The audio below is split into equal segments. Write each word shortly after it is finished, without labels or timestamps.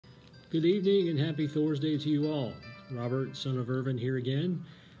Good evening and happy Thursday to you all. Robert, son of Irvin, here again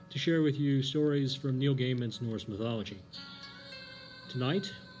to share with you stories from Neil Gaiman's Norse mythology.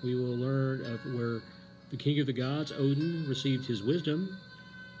 Tonight, we will learn of where the king of the gods, Odin, received his wisdom,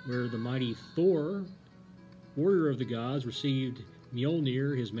 where the mighty Thor, warrior of the gods, received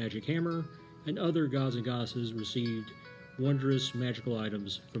Mjolnir, his magic hammer, and other gods and goddesses received wondrous magical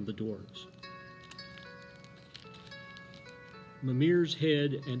items from the dwarves. Mimir's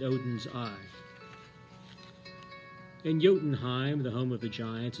head and Odin's eye. In Jotunheim, the home of the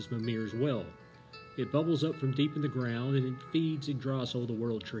giants, is Mimir's well. It bubbles up from deep in the ground, and it feeds Yggdrasil, the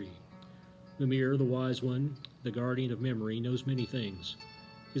world tree. Mimir, the wise one, the guardian of memory, knows many things.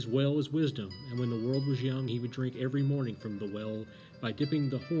 His well is wisdom, and when the world was young, he would drink every morning from the well by dipping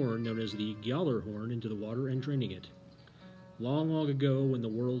the horn known as the Gjallarhorn into the water and draining it. Long, long ago, when the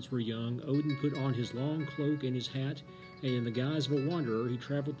worlds were young, Odin put on his long cloak and his hat, and in the guise of a wanderer, he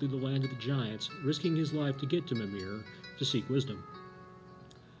traveled through the land of the giants, risking his life to get to Mimir to seek wisdom.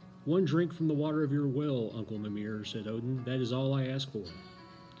 "One drink from the water of your well, Uncle Mimir," said Odin. "That is all I ask for."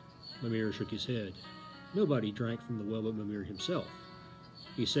 Mimir shook his head. Nobody drank from the well but Mimir himself.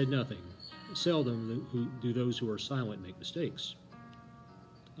 He said nothing. Seldom do those who are silent make mistakes.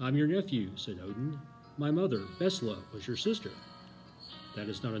 "I'm your nephew," said Odin. "My mother, Besla, was your sister." "That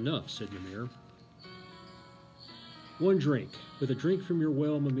is not enough," said Mimir. "One drink. With a drink from your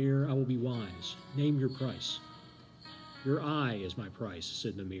well, Mimir, I will be wise. Name your price." "Your eye is my price,"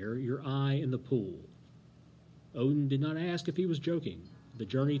 said Mimir. "Your eye in the pool." Odin did not ask if he was joking. The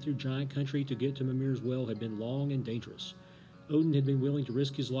journey through giant country to get to Mimir's well had been long and dangerous. Odin had been willing to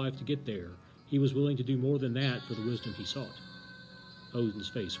risk his life to get there. He was willing to do more than that for the wisdom he sought. Odin's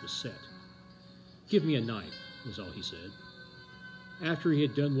face was set. "Give me a knife," was all he said. After he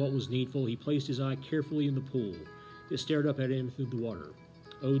had done what was needful, he placed his eye carefully in the pool. It stared up at him through the water.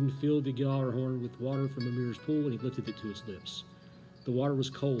 Odin filled the Gjallarhorn with water from Mimir's pool, and he lifted it to his lips. The water was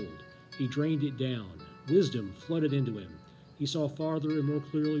cold. He drained it down. Wisdom flooded into him. He saw farther and more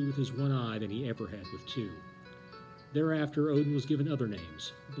clearly with his one eye than he ever had with two. Thereafter, Odin was given other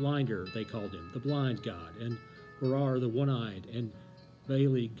names. Blinder, they called him, the blind god, and Horar, the one-eyed, and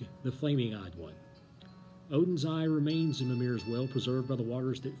Valig, the flaming-eyed one. Odin's eye remains in Mimir's well, preserved by the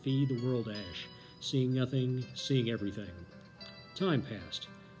waters that feed the world ash, seeing nothing, seeing everything. Time passed.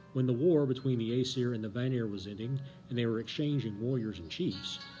 When the war between the Aesir and the Vanir was ending, and they were exchanging warriors and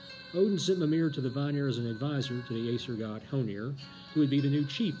chiefs, Odin sent Mimir to the Vanir as an advisor to the Aesir god Honir, who would be the new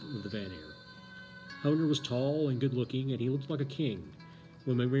chief of the Vanir. Honir was tall and good-looking, and he looked like a king.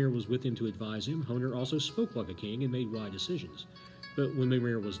 When Mimir was with him to advise him, Honir also spoke like a king and made wise decisions. But when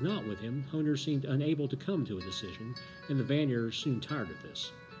Mimir was not with him, Honir seemed unable to come to a decision, and the Vanir soon tired of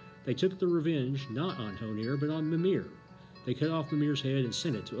this. They took their revenge not on Honir, but on Mimir. They cut off Mimir's head and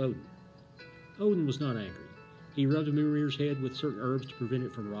sent it to Odin. Odin was not angry. He rubbed Mimir's head with certain herbs to prevent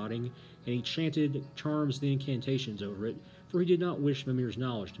it from rotting, and he chanted charms and incantations over it, for he did not wish Mimir's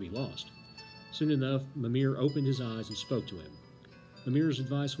knowledge to be lost. Soon enough, Mimir opened his eyes and spoke to him. Mimir's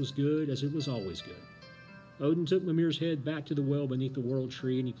advice was good, as it was always good. Odin took Mimir's head back to the well beneath the world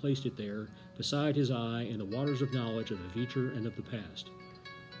tree, and he placed it there, beside his eye, in the waters of knowledge of the future and of the past.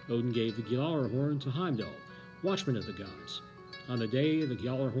 Odin gave the Gjallarhorn to Heimdall, watchman of the gods. On the day the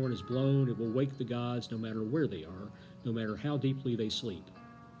Gjallarhorn is blown, it will wake the gods no matter where they are, no matter how deeply they sleep.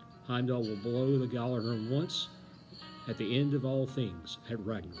 Heimdall will blow the Gjallarhorn once, at the end of all things, at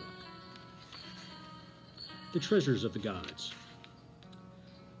Ragnarok. The treasures of the gods.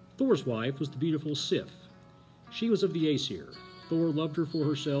 Thor's wife was the beautiful Sif. She was of the Aesir. Thor loved her for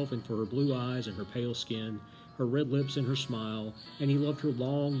herself and for her blue eyes and her pale skin, her red lips and her smile, and he loved her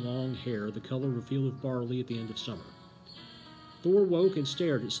long, long hair, the color of a field of barley at the end of summer. Thor woke and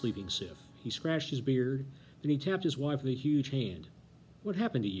stared at sleeping Sif. He scratched his beard, then he tapped his wife with a huge hand. "What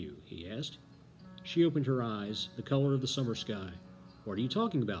happened to you?" he asked. She opened her eyes, the color of the summer sky. "What are you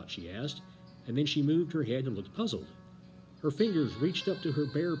talking about?" she asked, and then she moved her head and looked puzzled. Her fingers reached up to her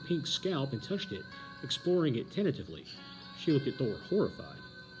bare pink scalp and touched it, exploring it tentatively. She looked at Thor, horrified.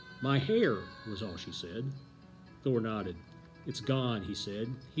 "My hair," was all she said. Thor nodded. "It's gone," he said.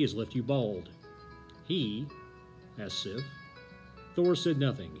 "He has left you bald." "He?" asked Sif. Thor said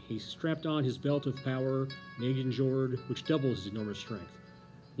nothing. He strapped on his belt of power, Njord, which doubled his enormous strength.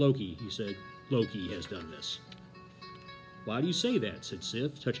 "Loki," he said. "Loki has done this." "Why do you say that?" said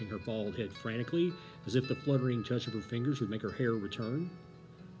Sif, touching her bald head frantically, as if the fluttering touch of her fingers would make her hair return.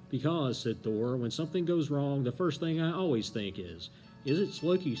 "Because," said Thor, "when something goes wrong, the first thing I always think is it's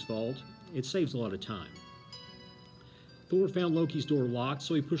Loki's fault. It saves a lot of time." Thor found Loki's door locked,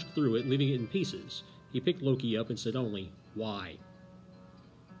 so he pushed through it, leaving it in pieces. He picked Loki up and said only, "Why?"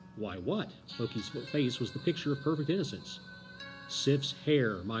 Why, what? Loki's face was the picture of perfect innocence. Sif's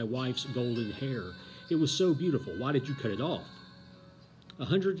hair, my wife's golden hair. It was so beautiful. Why did you cut it off?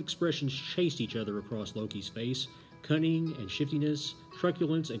 100 expressions chased each other across Loki's face. Cunning and shiftiness,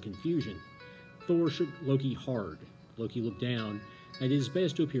 truculence and confusion. Thor shook Loki hard. Loki looked down and did his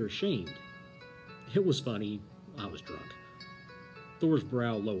best to appear ashamed. It was funny. I was drunk. Thor's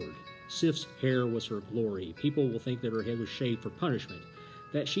brow lowered. Sif's hair was her glory. People will think that her head was shaved for punishment,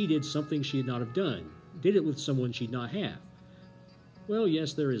 that she did something she had not have done, did it with someone she'd not have. Well,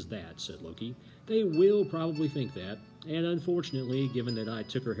 yes, there is that, said Loki. They will probably think that, and unfortunately, given that I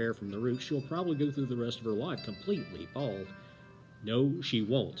took her hair from the roots, she'll probably go through the rest of her life completely bald. No, she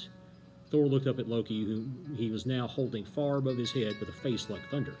won't. Thor looked up at Loki, whom he was now holding far above his head with a face like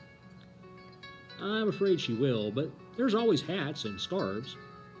thunder. I'm afraid she will, but there's always hats and scarves.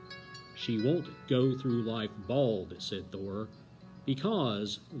 She won't go through life bald, said Thor.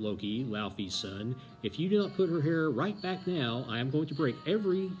 Because, Loki, Laufey's son, if you do not put her hair right back now, I am going to break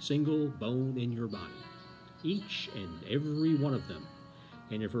every single bone in your body. Each and every one of them.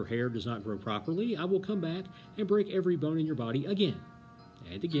 And if her hair does not grow properly, I will come back and break every bone in your body again.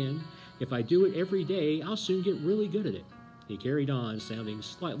 And again. If I do it every day, I'll soon get really good at it. He carried on, sounding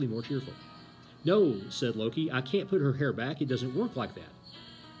slightly more cheerful. No, said Loki, I can't put her hair back. It doesn't work like that.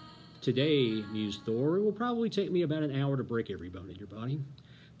 Today, mused Thor, it will probably take me about an hour to break every bone in your body.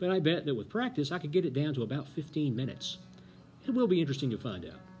 But I bet that with practice, I could get it down to about 15 minutes. It will be interesting to find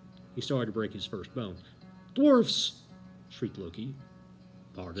out. He started to break his first bone. Dwarfs! Shrieked Loki.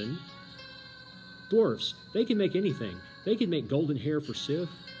 Pardon? Dwarfs. They can make anything. They can make golden hair for Sif,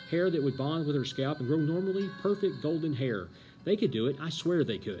 hair that would bond with her scalp and grow normally perfect golden hair. They could do it. I swear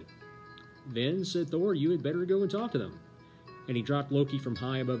they could. Then, said Thor, you had better go and talk to them. And he dropped Loki from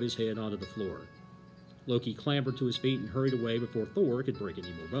high above his head onto the floor. Loki clambered to his feet and hurried away before Thor could break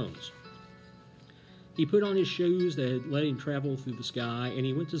any more bones. He put on his shoes that had let him travel through the sky, and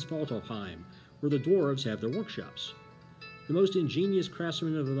he went to Svartalfheim, where the dwarves have their workshops. The most ingenious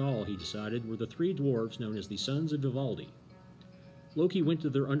craftsmen of it all, he decided, were the 3 dwarves known as the Sons of Vivaldi. Loki went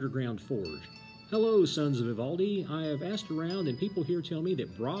to their underground forge. Hello, Sons of Vivaldi. I have asked around, and people here tell me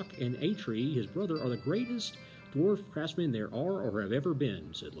that Brock and Atri, his brother, are the greatest dwarf craftsmen there are or have ever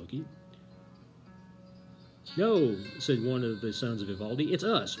been, said Loki. No, said one of the Sons of Vivaldi, it's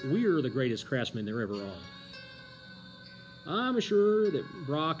us. We're the greatest craftsmen there ever are. I'm sure that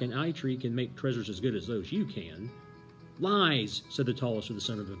Brock and Atri can make treasures as good as those you can. Lies, said the tallest of the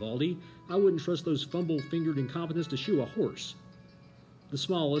Sons of Vivaldi. I wouldn't trust those fumble-fingered incompetents to shoe a horse. The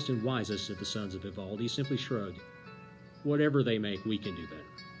smallest and wisest of the Sons of Vivaldi simply shrugged. Whatever they make, we can do better.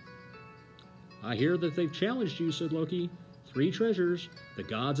 I hear that they've challenged you, said Loki. 3 treasures. The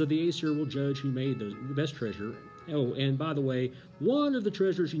gods of the Aesir will judge who made the best treasure. Oh, and by the way, one of the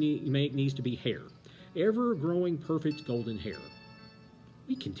treasures you make needs to be hair. Ever-growing perfect golden hair.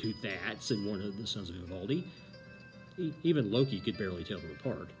 We can do that, said one of the Sons of Vivaldi. Even Loki could barely tell them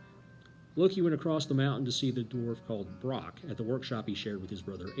apart. Loki went across the mountain to see the dwarf called Brock at the workshop he shared with his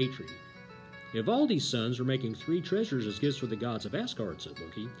brother Atri. Vivaldi's sons are making 3 treasures as gifts for the gods of Asgard, said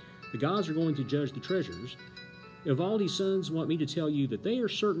Loki. The gods are going to judge the treasures. Vivaldi's sons want me to tell you that they are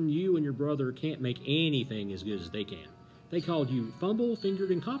certain you and your brother can't make anything as good as they can. They called you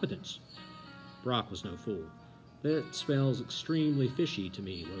fumble-fingered incompetents. Brock was no fool. That smells extremely fishy to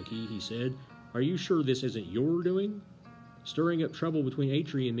me, Loki, he said. Are you sure this isn't your doing? Stirring up trouble between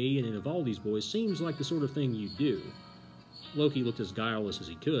Atri and me and Vivaldi's boys seems like the sort of thing you do. Loki looked as guileless as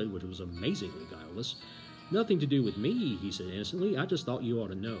he could, which was amazingly guileless. Nothing to do with me, he said innocently. I just thought you ought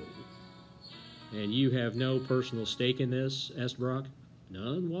to know. And you have no personal stake in this? Asked Brock.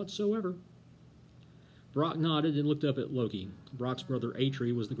 None whatsoever. Brock nodded and looked up at Loki. Brock's brother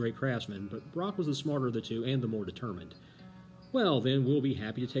Atri was the great craftsman, but Brock was the smarter of the 2 and the more determined. Well, then, we'll be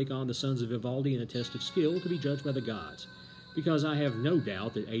happy to take on the Sons of Vivaldi in a test of skill to be judged by the gods, because I have no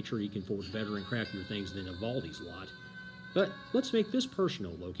doubt that Atri can forge better and craftier things than Vivaldi's lot. But let's make this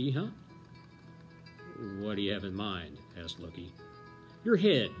personal, Loki, huh? What do you have in mind? Asked Loki. Your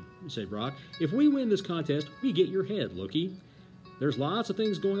head, said Brock. If we win this contest, we get your head, Loki. There's lots of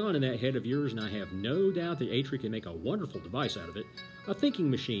things going on in that head of yours, and I have no doubt that Atri can make a wonderful device out of it. A thinking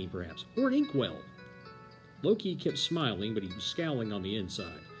machine, perhaps, or an inkwell. Loki kept smiling, but he was scowling on the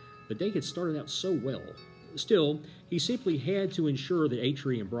inside. The day had started out so well. Still, he simply had to ensure that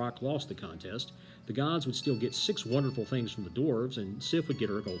Atri and Brock lost the contest. The gods would still get 6 wonderful things from the dwarves, and Sif would get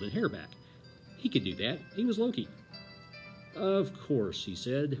her golden hair back. He could do that. He was Loki. Of course, he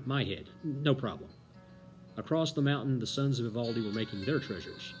said. My head. No problem. Across the mountain, the Sons of Vivaldi were making their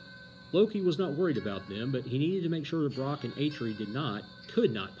treasures. Loki was not worried about them, but he needed to make sure that Brock and Atri did not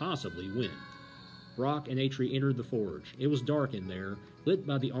could not possibly win. Brock and Atri entered the forge. It was dark in there, lit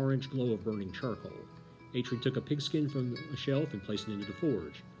by the orange glow of burning charcoal. Atri took a pigskin from a shelf and placed it into the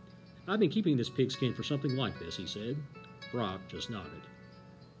forge. "I've been keeping this pigskin for something like this," he said. Brock just nodded.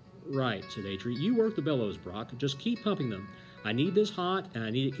 "Right," said Atri. "You work the bellows, Brock. Just keep pumping them. I need this hot, and I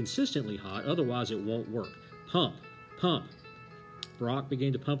need it consistently hot, otherwise it won't work. Pump, pump." Brock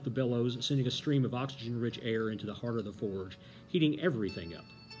began to pump the bellows, sending a stream of oxygen-rich air into the heart of the forge, heating everything up.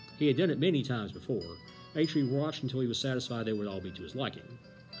 He had done it many times before. Atri watched until he was satisfied they would all be to his liking.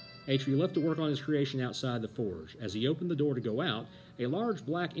 Atri left to work on his creation outside the forge. As he opened the door to go out, a large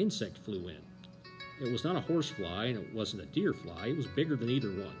black insect flew in. It was not a horsefly, and it wasn't a deer fly. It was bigger than either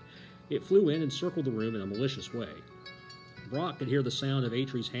one. It flew in and circled the room in a malicious way. Brock could hear the sound of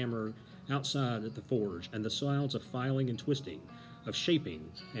Atri's hammer outside at the forge, and the sounds of filing and twisting, of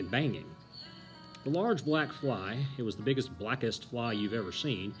shaping and banging. The large black fly, it was the biggest, blackest fly you've ever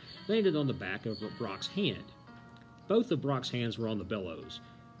seen, landed on the back of Brock's hand. Both of Brock's hands were on the bellows.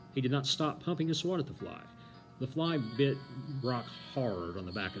 He did not stop pumping to swat at the fly. The fly bit Brock hard on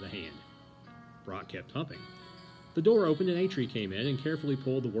the back of the hand. Brock kept pumping. The door opened and Atri came in and carefully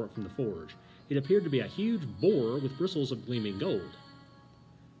pulled the work from the forge. It appeared to be a huge boar with bristles of gleaming gold.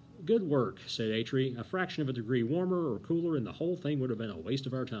 "Good work," said Atri. "A fraction of a degree warmer or cooler and the whole thing would have been a waste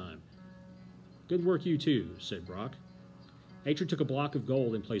of our time." "Good work you too," said Brock. Atri took a block of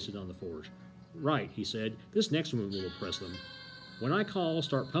gold and placed it on the forge. "Right," he said. "This next one will impress them. When I call,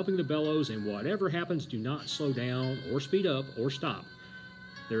 start pumping the bellows, and whatever happens, do not slow down or speed up or stop.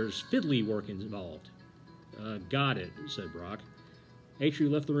 There's fiddly work involved." Got it," said Brock. Atri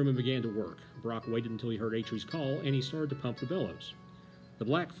left the room and began to work. Brock waited until he heard Atri's call, and he started to pump the bellows. The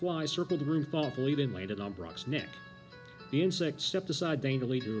black fly circled the room thoughtfully, then landed on Brock's neck. The insect stepped aside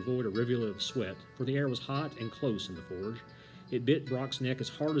daintily to avoid a rivulet of sweat, for the air was hot and close in the forge. It bit Brock's neck as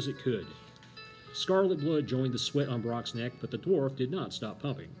hard as it could. Scarlet blood joined the sweat on Brock's neck, but the dwarf did not stop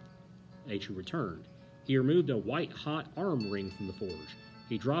pumping. Atri returned. He removed a white-hot arm ring from the forge.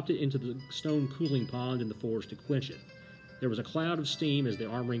 He dropped it into the stone cooling pond in the forge to quench it. There was a cloud of steam as the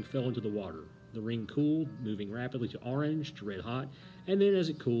arm ring fell into the water. The ring cooled, moving rapidly to orange, to red-hot, and then, as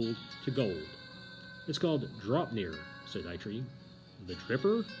it cooled, to gold. "It's called Dropnir," said Atri. "The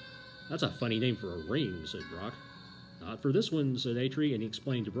Dripper? That's a funny name for a ring," said Brock. "Not for this one," said Atri, and he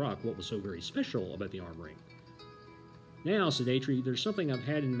explained to Brock what was so very special about the arm ring. "Now," said Atri, "there's something I've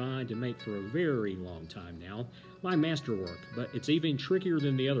had in mind to make for a very long time now. My masterwork, but it's even trickier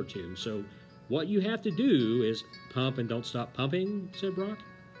than the other two, so what you have to do is pump and don't stop pumping," said Brock.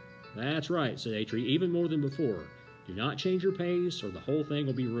 "That's right," said Atri, "even more than before. Do not change your pace, or the whole thing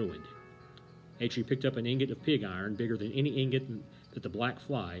will be ruined." Atri picked up an ingot of pig iron, bigger than any ingot that the black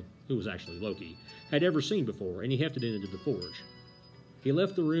fly, who was actually Loki, had ever seen before, and he hefted it into the forge. He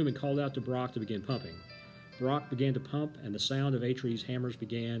left the room and called out to Brock to begin pumping. Brock began to pump, and the sound of Atri's hammers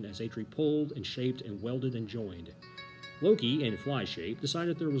began as Atri pulled and shaped and welded and joined. Loki, in fly shape,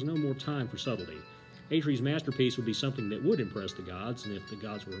 decided there was no more time for subtlety. Atri's masterpiece would be something that would impress the gods, and if the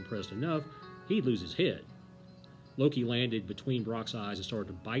gods were impressed enough, he'd lose his head. Loki landed between Brock's eyes and started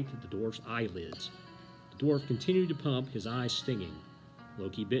to bite at the dwarf's eyelids. The dwarf continued to pump, his eyes stinging.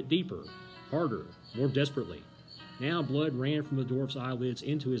 Loki bit deeper, harder, more desperately. Now blood ran from the dwarf's eyelids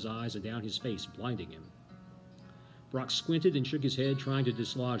into his eyes and down his face, blinding him. Brock squinted and shook his head, trying to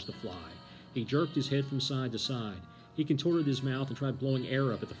dislodge the fly. He jerked his head from side to side. He contorted his mouth and tried blowing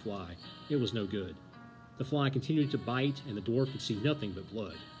air up at the fly. It was no good. The fly continued to bite, and the dwarf could see nothing but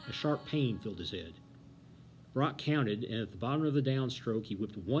blood. A sharp pain filled his head. Brock counted, and at the bottom of the downstroke, he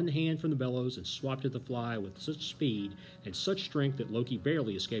whipped one hand from the bellows and swapped at the fly with such speed and such strength that Loki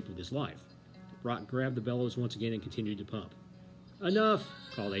barely escaped with his life. Brock grabbed the bellows once again and continued to pump. "Enough!"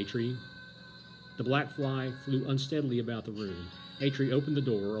 called Atri. The black fly flew unsteadily about the room. Atri opened the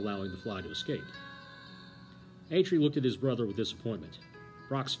door, allowing the fly to escape. Atri looked at his brother with disappointment.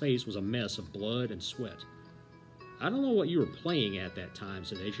 Brock's face was a mess of blood and sweat. "I don't know what you were playing at that time,"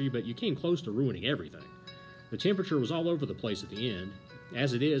 said Atri, "but you came close to ruining everything. The temperature was all over the place at the end.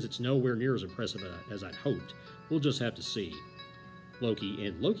 As it is, it's nowhere near as impressive as I'd hoped. We'll just have to see." Loki,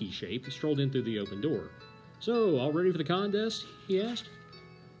 in Loki shape, strolled in through the open door. "So, all ready for the contest?" he asked.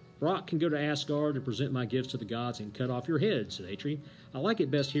 "Brock can go to Asgard and present my gifts to the gods and cut off your head," said Atri. "I like it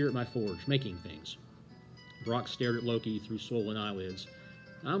best here at my forge, making things." Brock stared at Loki through swollen eyelids.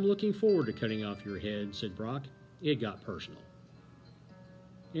 "I'm looking forward to cutting off your head," said Brock. It got personal.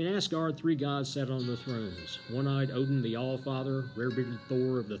 In Asgard, 3 gods sat on their thrones. One-eyed Odin, the All-Father, rare-bearded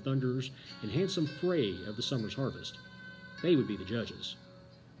Thor of the Thunders, and handsome Frey of the Summer's Harvest. They would be the judges.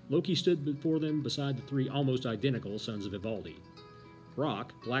 Loki stood before them beside the 3 almost identical sons of Ivaldi.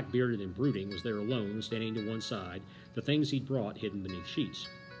 Brock, black-bearded and brooding, was there alone, standing to one side, the things he'd brought hidden beneath sheets.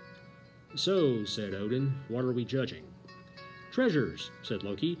 "So," said Odin, "what are we judging?" "Treasures," said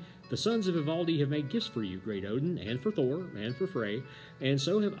Loki. "The sons of Ivaldi have made gifts for you, great Odin, and for Thor, and for Frey, and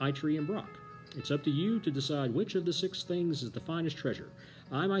so have Eitri and Brock. It's up to you to decide which of the 6 things is the finest treasure.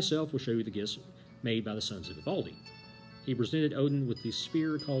 I myself will show you the gifts made by the sons of Ivaldi." He presented Odin with the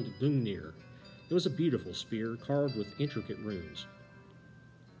spear called Gungnir. It was a beautiful spear, carved with intricate runes.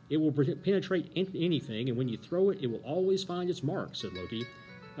 "It will penetrate anything, and when you throw it, it will always find its mark," said Loki.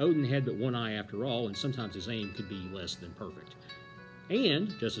 Odin had but one eye after all, and sometimes his aim could be less than perfect.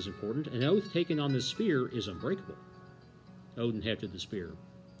 "And, just as important, an oath taken on this spear is unbreakable." Odin hefted the spear.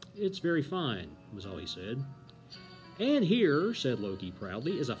 "It's very fine," was all he said. "And here," said Loki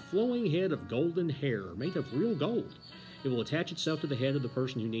proudly, "is a flowing head of golden hair, made of real gold. It will attach itself to the head of the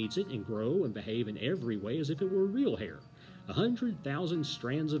person who needs it, and grow and behave in every way as if it were real hair. 100,000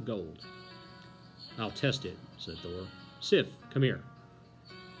 strands of gold." "I'll test it," said Thor. "Sif, come here."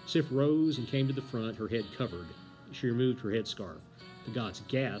 Sif rose and came to the front, her head covered. She removed her headscarf. The gods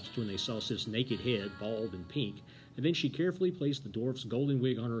gasped when they saw Sif's naked head, bald and pink, and then she carefully placed the dwarf's golden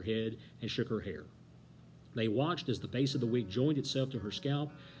wig on her head and shook her hair. They watched as the base of the wig joined itself to her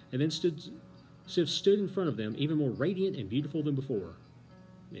scalp, and then Sif stood in front of them, even more radiant and beautiful than before.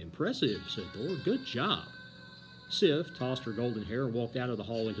 "Impressive," said Thor. "Good job." Sif tossed her golden hair and walked out of the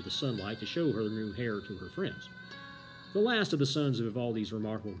hall into the sunlight to show her new hair to her friends. The last of the sons of Ivaldi's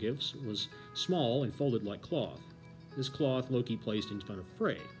remarkable gifts was small and folded like cloth. This cloth Loki placed in front of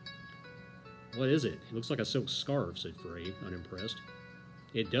Frey. "What is it? It looks like a silk scarf," said Frey, unimpressed.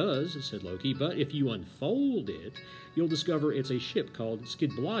 "It does," said Loki, "but if you unfold it, you'll discover it's a ship called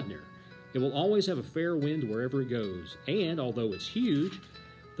Skidbladnir. It will always have a fair wind wherever it goes, and although it's huge,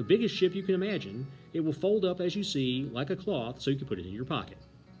 the biggest ship you can imagine, it will fold up as you see, like a cloth, so you can put it in your pocket."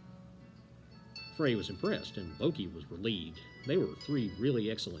 Frey was impressed, and Loki was relieved. They were 3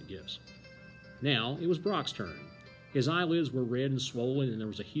 really excellent gifts. Now it was Brock's turn. His eyelids were red and swollen, and there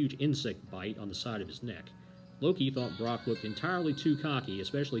was a huge insect bite on the side of his neck. Loki thought Brock looked entirely too cocky,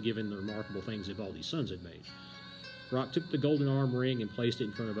 especially given the remarkable things Ivaldi's sons had made. Brock took the golden arm ring and placed it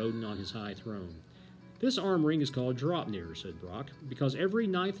in front of Odin on his high throne. "This arm ring is called Draupnir," said Brock, "because every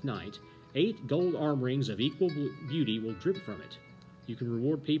 9th night, 8 gold arm rings of equal beauty will drip from it. You can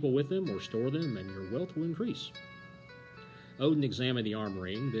reward people with them or store them, and your wealth will increase." Odin examined the arm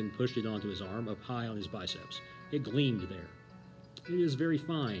ring, then pushed it onto his arm, up high on his biceps. It gleamed there. "It is very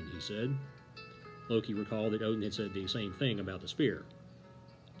fine," he said. Loki recalled that Odin had said the same thing about the spear.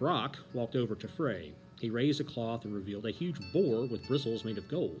 Brock walked over to Frey. He raised a cloth and revealed a huge boar with bristles made of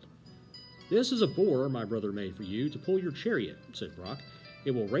gold. "This is a boar my brother made for you to pull your chariot," said Brock.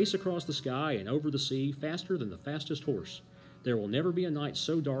 "It will race across the sky and over the sea faster than the fastest horse. There will never be a night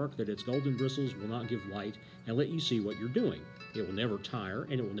so dark that its golden bristles will not give light and let you see what you're doing. It will never tire,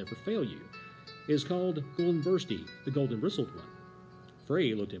 and it will never fail you. It is called Goldenbursti, the golden bristled one."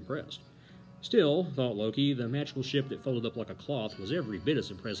 Frey looked impressed. Still, thought Loki, the magical ship that folded up like a cloth was every bit as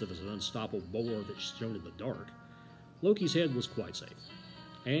impressive as an unstoppable boar that shone in the dark. Loki's head was quite safe.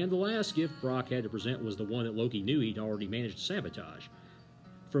 And the last gift Brock had to present was the one that Loki knew he'd already managed to sabotage.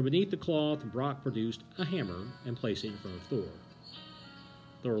 From beneath the cloth, Brock produced a hammer and placed it in front of Thor.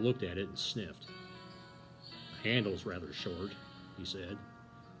 Thor looked at it and sniffed. "The handle's rather short," he said.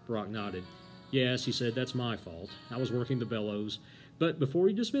 Brock nodded. "Yes," he said, "that's my fault. I was working the bellows. But before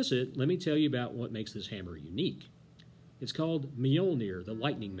you dismiss it, let me tell you about what makes this hammer unique. It's called Mjolnir, the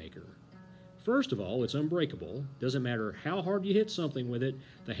lightning maker. First of all, it's unbreakable. Doesn't matter how hard you hit something with it,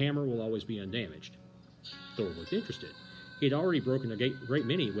 the hammer will always be undamaged." Thor looked interested. He had already broken a great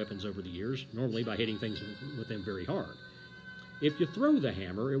many weapons over the years, normally by hitting things with them very hard. "If you throw the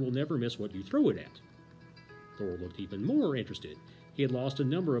hammer, it will never miss what you throw it at." Thor looked even more interested. He had lost a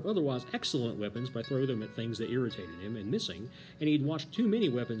number of otherwise excellent weapons by throwing them at things that irritated him and missing, and he'd watched too many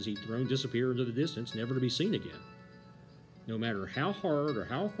weapons he'd thrown disappear into the distance, never to be seen again. No matter how hard or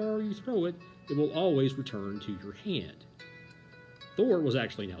how far you throw it, it will always return to your hand. Thor was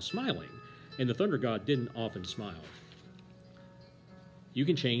actually now smiling, and the thunder god didn't often smile. "You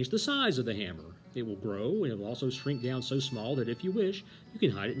can change the size of the hammer. It will grow, and it will also shrink down so small that if you wish, you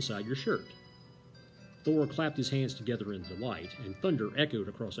can hide it inside your shirt." Thor clapped his hands together in delight, and thunder echoed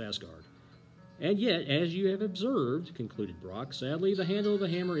across Asgard. "And yet, as you have observed," concluded Brock, "sadly the handle of the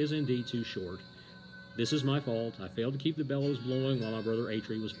hammer is indeed too short. This is my fault. I failed to keep the bellows blowing while my brother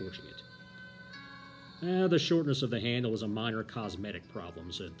Eitri was forging it." "The shortness of the handle is a minor cosmetic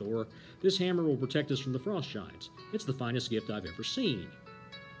problem," said Thor. "This hammer will protect us from the frost giants. It's the finest gift I've ever seen."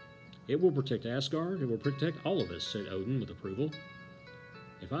 "It will protect Asgard. It will protect all of us," said Odin with approval.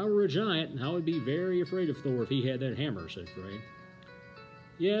 If I were a giant, I would be very afraid of Thor if he had that hammer, said Frey.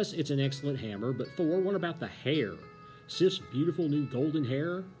 Yes, it's an excellent hammer, but Thor, what about the hair? Sif's beautiful new golden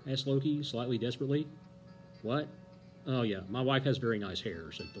hair? Asked Loki, slightly desperately. What? Oh yeah, my wife has very nice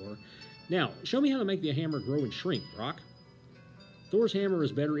hair, said Thor. Now, show me how to make the hammer grow and shrink, Brock. Thor's hammer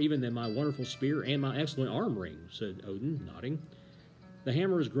is better even than my wonderful spear and my excellent arm ring, said Odin, nodding. The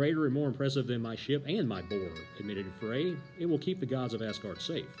hammer is greater and more impressive than my ship and my boar, admitted Frey. It will keep the gods of Asgard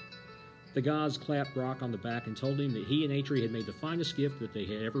safe. The gods clapped Brock on the back and told him that he and Atri had made the finest gift that they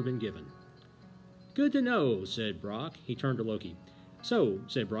had ever been given. Good to know, said Brock. He turned to Loki. So,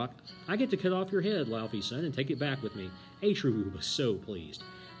 said Brock, I get to cut off your head, Laufey's son, and take it back with me. Atri was so pleased.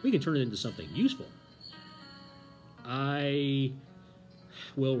 We can turn it into something useful. I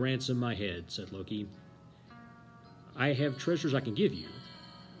will ransom my head, said Loki. I have treasures I can give you.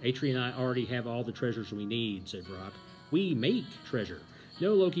 Atri and I already have all the treasures we need, said Brock. We make treasure.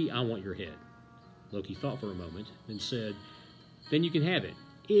 No, Loki, I want your head. Loki thought for a moment, then said, Then you can have it,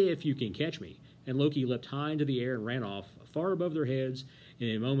 if you can catch me. And Loki leapt high into the air and ran off, far above their heads, and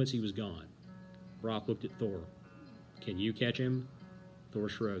in moments he was gone. Brock looked at Thor. Can you catch him? Thor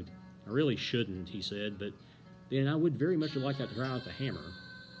shrugged. I really shouldn't, he said, but then I would very much like to try with the hammer.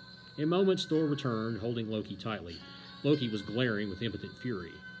 In moments, Thor returned, holding Loki tightly. Loki was glaring with impotent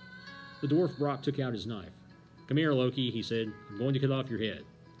fury. The dwarf Brock took out his knife. Come here, Loki, he said. I'm going to cut off your head.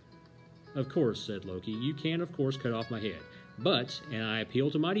 Of course, said Loki, you can, of course, cut off my head. But, and I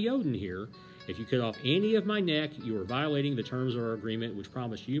appeal to mighty Odin here, if you cut off any of my neck, you are violating the terms of our agreement, which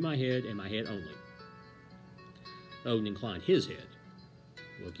promised you my head and my head only. Odin inclined his head.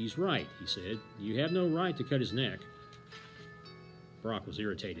 Loki's right, he said. You have no right to cut his neck. Brock was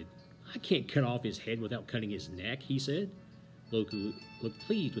irritated. I can't cut off his head without cutting his neck, he said. Loki looked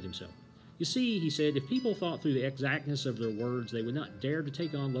pleased with himself. You see, he said, if people thought through the exactness of their words, they would not dare to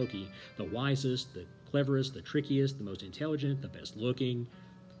take on Loki, the wisest, the cleverest, the trickiest, the most intelligent, the best looking.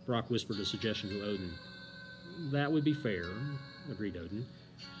 Brock whispered a suggestion to Odin. That would be fair, agreed Odin.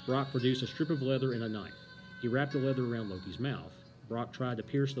 Brock produced a strip of leather and a knife. He wrapped the leather around Loki's mouth. Brock tried to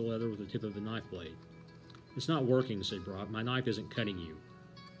pierce the leather with the tip of the knife blade. It's not working, said Brock. My knife isn't cutting you.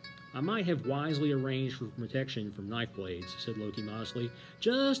 I might have wisely arranged for protection from knife blades, said Loki modestly,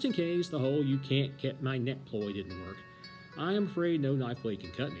 just in case the whole you can't get my neck ploy didn't work. I am afraid no knife blade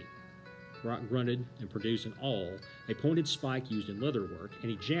can cut me. Brock grunted and produced an awl, a pointed spike used in leather work,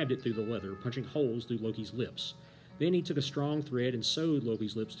 and he jabbed it through the leather, punching holes through Loki's lips. Then he took a strong thread and sewed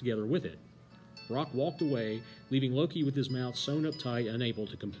Loki's lips together with it. Brock walked away, leaving Loki with his mouth sewn up tight, unable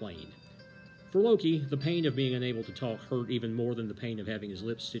to complain. For Loki, the pain of being unable to talk hurt even more than the pain of having his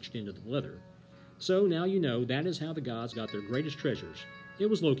lips stitched into the leather. So now you know that is how the gods got their greatest treasures. It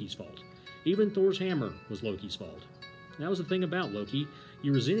was Loki's fault. Even Thor's hammer was Loki's fault. That was the thing about Loki.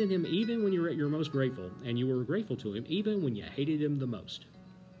 You resented him even when you were at your most grateful, and you were grateful to him even when you hated him the most.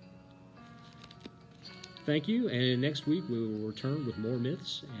 Thank you, and next week we will return with more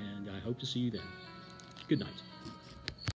myths, and I hope to see you then. Good night.